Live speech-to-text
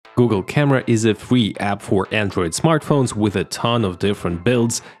Google Camera is a free app for Android smartphones with a ton of different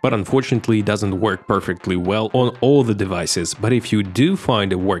builds, but unfortunately it doesn't work perfectly well on all the devices. But if you do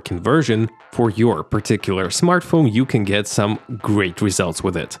find a working version for your particular smartphone, you can get some great results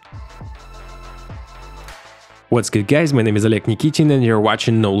with it. What's good guys, my name is Oleg Nikitin and you're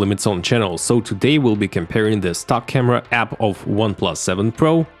watching No Limits On channel. So today we'll be comparing the stock camera app of OnePlus 7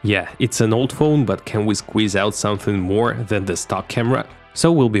 Pro. Yeah, it's an old phone, but can we squeeze out something more than the stock camera? So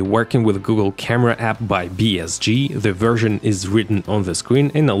we'll be working with Google Camera app by BSG. The version is written on the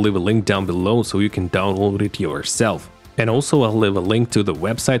screen and I'll leave a link down below so you can download it yourself. And also I'll leave a link to the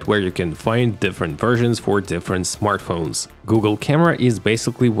website where you can find different versions for different smartphones. Google Camera is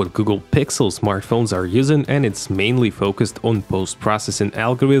basically what Google Pixel smartphones are using, and it's mainly focused on post-processing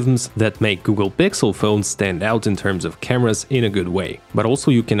algorithms that make Google Pixel phones stand out in terms of cameras in a good way. But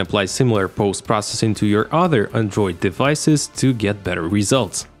also you can apply similar post-processing to your other Android devices to get better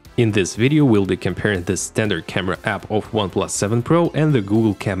results. In this video, we'll be comparing the standard camera app of OnePlus 7 Pro and the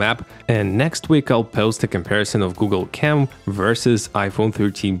Google Cam app, and next week I'll post a comparison of Google Cam versus iPhone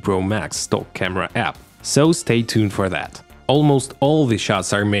 13 Pro Max stock camera app, so stay tuned for that. Almost all the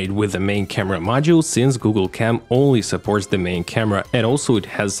shots are made with the main camera module, since Google Cam only supports the main camera and also it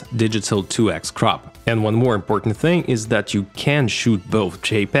has digital 2x crop. And one more important thing is that you can shoot both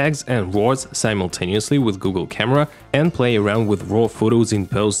JPEGs and RAWs simultaneously with Google Camera and play around with RAW photos in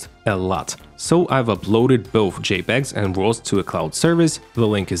post a lot. So I've uploaded both JPEGs and RAWs to a cloud service, the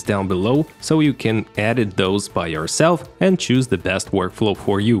link is down below, so you can edit those by yourself and choose the best workflow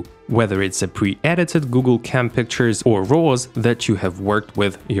for you, whether it's a pre-edited Google Cam pictures or RAWs that you have worked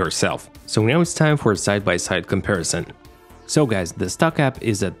with yourself. So now it's time for a side-by-side comparison. So guys, the stock app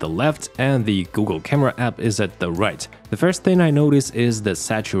is at the left and the Google Camera app is at the right. The first thing I notice is the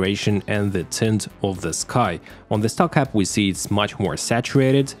saturation and the tint of the sky. On the stock app we see it's much more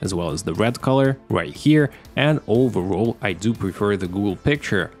saturated, as well as the red color right here, and overall I do prefer the Google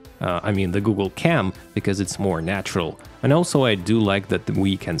the Google Cam, because it's more natural. And also I do like that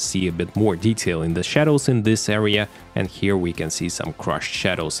we can see a bit more detail in the shadows in this area, and here we can see some crushed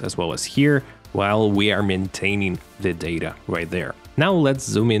shadows as well as here, while we are maintaining the data right there. Now let's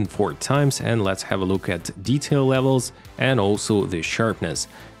zoom in 4 times and let's have a look at detail levels and also the sharpness.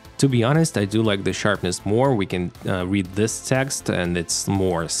 To be honest, I do like the sharpness more. We can read this text and it's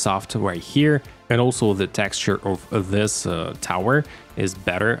more soft right here. And also the texture of this tower is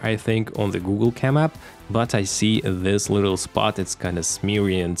better, I think, on the Google Cam app. But I see this little spot, it's kind of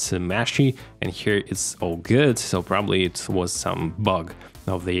smeary and mashy, and here it's all good, so probably it was some bug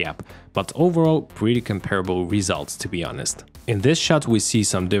of the app. But overall, pretty comparable results, to be honest. In this shot we see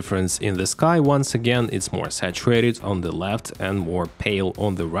some difference in the sky. Once again, it's more saturated on the left and more pale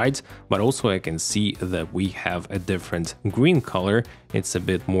on the right, but also I can see that we have a different green color. It's a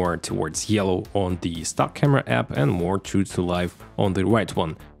bit more towards yellow on the stock camera app and more true to life on the right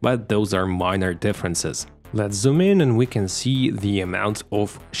one, but those are minor differences. Let's zoom in and we can see the amount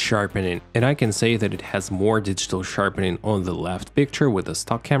of sharpening, and I can say that it has more digital sharpening on the left picture with the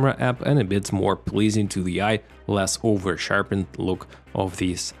stock camera app and a bit more pleasing to the eye, less over sharpened look of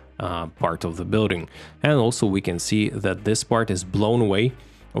this part of the building. And also we can see that this part is blown away.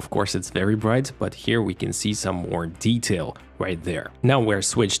 Of course it's very bright, but here we can see some more detail right there. Now we're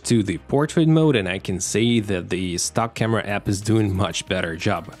switched to the portrait mode and I can say that the stock camera app is doing much better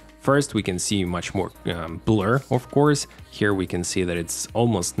job. First, we can see much more blur, of course. Here we can see that it's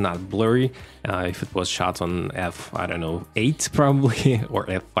almost not blurry. If it was shot on f8 probably, or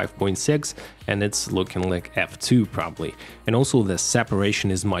f5.6, and it's looking like f2 probably. And also the separation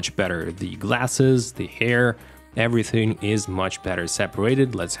is much better. The glasses, the hair, everything is much better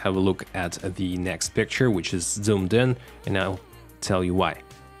separated. Let's have a look at the next picture, which is zoomed in, and I'll tell you why.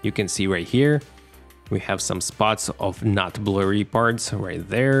 You can see right here, we have some spots of not blurry parts right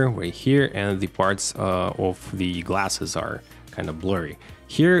there, right here, and the parts of the glasses are kind of blurry.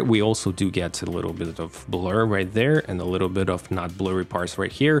 Here we also do get a little bit of blur right there and a little bit of not blurry parts right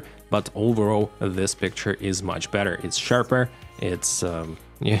here, but overall this picture is much better. It's sharper, it's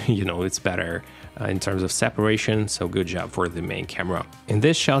it's better in terms of separation, so good job for the main camera. In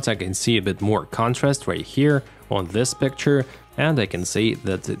this shot I can see a bit more contrast right here on this picture, and I can say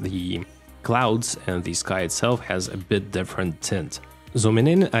that the clouds and the sky itself has a bit different tint. Zooming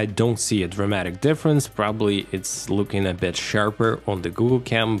in, I don't see a dramatic difference. Probably it's looking a bit sharper on the Google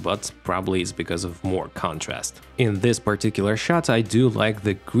Cam, but probably it's because of more contrast. In this particular shot, I do like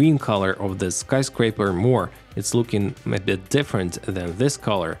the green color of the skyscraper more. It's looking a bit different than this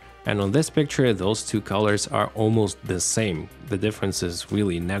color. And on this picture, those two colors are almost the same. the difference is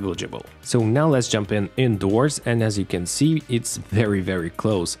really negligible. So now let's jump indoors, and as you can see, it's very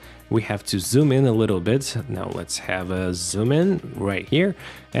close. We have to zoom in a little bit. Now let's have a zoom in right here,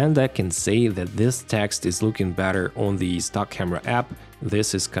 and I can say that this text is looking better on the stock camera app.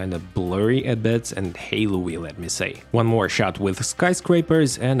 This is kind of blurry a bit and halo-y, let me say. One more shot with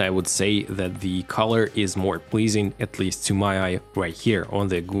skyscrapers, and I would say that the color is more pleasing, at least to my eye, right here on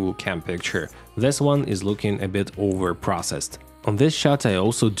the Google Cam picture. This one is looking a bit over-processed. On this shot I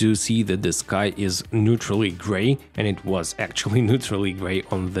also do see that the sky is neutrally gray, and it was actually neutrally gray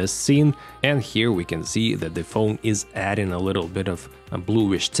on this scene, and here we can see that the phone is adding a little bit of a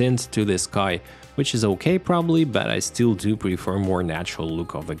bluish tint to the sky, which is okay probably, but I still do prefer more natural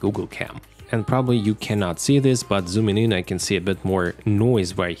look of the Google Cam. And probably you cannot see this, but zooming in I can see a bit more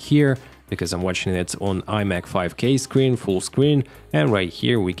noise right here, because I'm watching it on iMac 5K screen, full screen, and right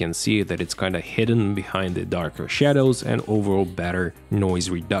here we can see that it's kind of hidden behind the darker shadows and overall better noise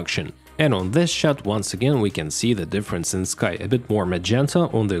reduction. And on this shot, once again, we can see the difference in sky, a bit more magenta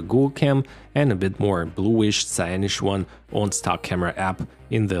on the Google Cam and a bit more bluish, cyanish one on stock camera app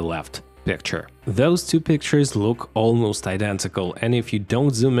in the left picture. Those two pictures look almost identical, and if you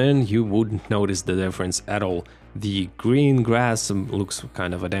don't zoom in, you wouldn't notice the difference at all. The green grass looks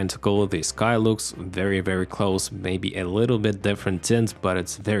kind of identical, the sky looks very close, maybe a little bit different tint, but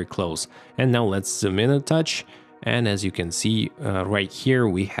it's very close. And now let's zoom in a touch, and as you can see right here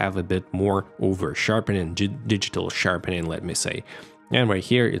we have a bit more over sharpening, digital sharpening, let me say. And right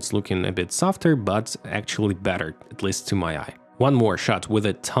here it's looking a bit softer, but actually better, at least to my eye. One more shot with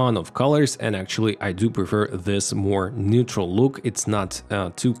a ton of colors, and actually I do prefer this more neutral look. It's not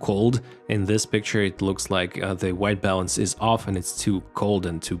too cold. In this picture it looks like the white balance is off and it's too cold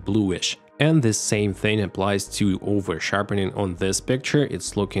and too bluish. And this same thing applies to over sharpening on this picture.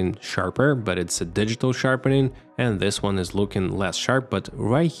 It's looking sharper, but it's a digital sharpening, and this one is looking less sharp, but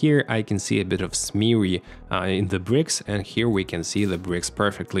right here I can see a bit of smeary in the bricks, and here we can see the bricks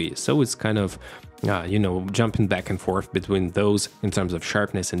perfectly. So it's kind of you know, jumping back and forth between those in terms of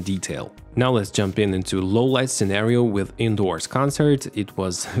sharpness and detail. Now let's jump into low light scenario with indoors concert. It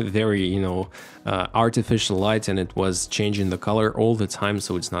was very, you know, artificial light, and it was changing the color all the time,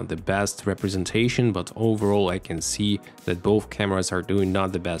 so it's not the best representation, but overall I can see that both cameras are doing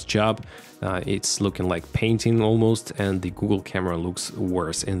not the best job. It's looking like painting almost, and the Google camera looks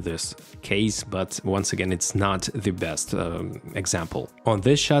worse in this case, but once again it's not the best example. On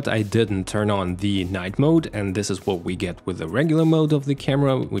this shot I didn't turn on the night mode, and this is what we get with the regular mode of the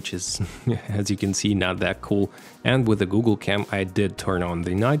camera, which is as you can see not that cool. And with the Google Cam I did turn on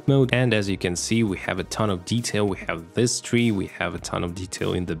the night mode, and as you can see we have a ton of detail. We have this tree, we have a ton of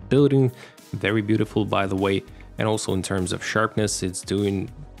detail in the building, very beautiful by the way. And also in terms of sharpness it's doing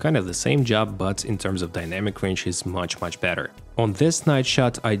kind of the same job, but in terms of dynamic range is much better. On this night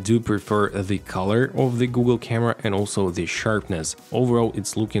shot I do prefer the color of the Google camera and also the sharpness. Overall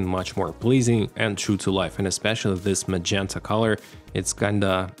it's looking much more pleasing and true to life, and especially this magenta color. It's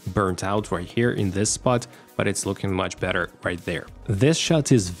kinda burnt out right here in this spot, but it's looking much better right there. This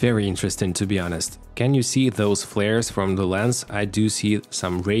shot is very interesting, to be honest. Can you see those flares from the lens? I do see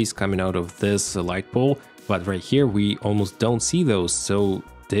some rays coming out of this light pole, but right here we almost don't see those. So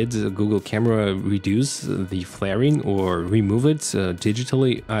did the Google camera reduce the flaring or remove it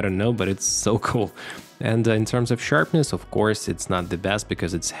digitally? I don't know, but it's so cool. And in terms of sharpness, of course, it's not the best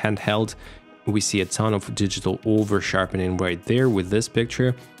because it's handheld. We see a ton of digital over sharpening right there with this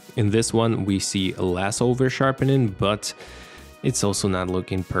picture. In this one, we see less over sharpening, but it's also not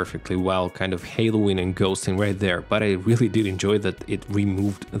looking perfectly well, kind of haloing and ghosting right there, but I really did enjoy that it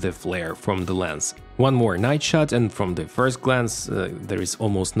removed the flare from the lens. One more night shot, and from the first glance there is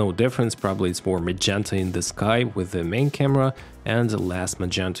almost no difference. Probably it's more magenta in the sky with the main camera and less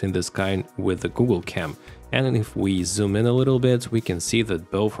magenta in the sky with the Google Cam. And if we zoom in a little bit, we can see that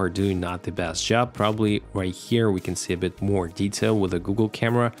both are doing not the best job. Probably right here we can see a bit more detail with the Google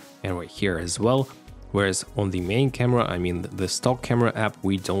camera, and right here as well. Whereas on the main camera, I mean the stock camera app,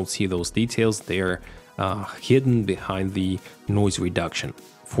 we don't see those details. They are hidden behind the noise reduction.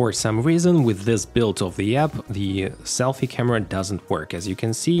 For some reason, with this build of the app, the selfie camera doesn't work. As you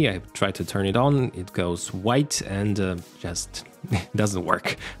can see, I tried to turn it on, it goes white and just doesn't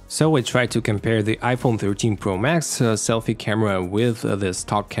work. So I tried to compare the iPhone 13 Pro Max selfie camera with the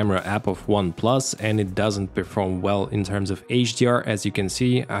stock camera app of OnePlus, and it doesn't perform well in terms of HDR. As you can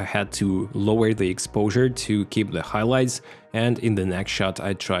see, I had to lower the exposure to keep the highlights, and in the next shot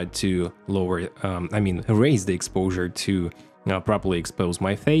I tried to raise the exposure to I'll properly expose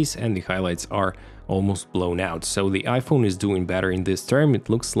my face and the highlights are almost blown out. So the iPhone is doing better in this term. It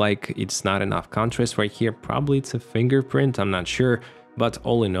looks like it's not enough contrast right here. Probably it's a fingerprint, I'm not sure. But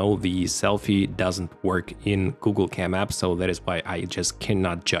all in all, the selfie doesn't work in Google Cam app, so that is why I just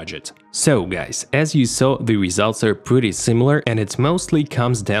cannot judge it. So guys, as you saw, the results are pretty similar, and it mostly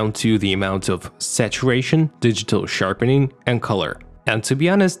comes down to the amount of saturation, digital sharpening, and color. And to be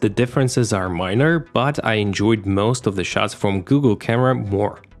honest, the differences are minor, but I enjoyed most of the shots from Google Camera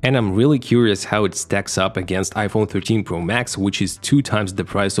more. And I'm really curious how it stacks up against iPhone 13 Pro Max, which is 2 times the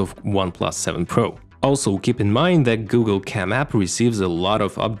price of OnePlus 7 Pro. Also, keep in mind that Google Cam app receives a lot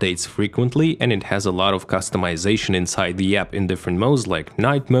of updates frequently, and it has a lot of customization inside the app in different modes like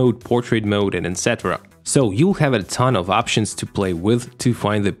night mode, portrait mode, and etc. So you'll have a ton of options to play with to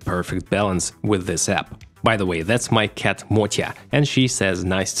find the perfect balance with this app. By the way, that's my cat Motya, and she says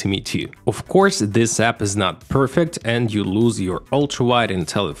nice to meet you. Of course, this app is not perfect and you lose your ultra-wide and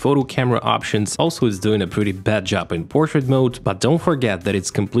telephoto camera options. Also, it's doing a pretty bad job in portrait mode, but don't forget that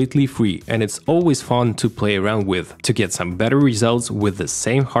it's completely free and it's always fun to play around with to get some better results with the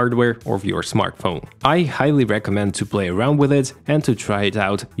same hardware of your smartphone. I highly recommend to play around with it and to try it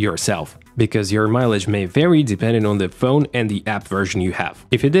out yourself, because your mileage may vary depending on the phone and the app version you have.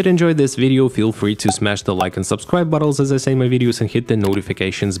 If you did enjoy this video, feel free to smash the like and subscribe buttons as I say in my videos and hit the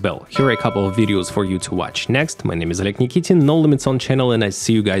notifications bell. Here are a couple of videos for you to watch. Next, my name is Oleg Nikitin, No Limits On channel, and I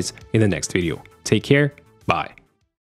see you guys in the next video. Take care, bye.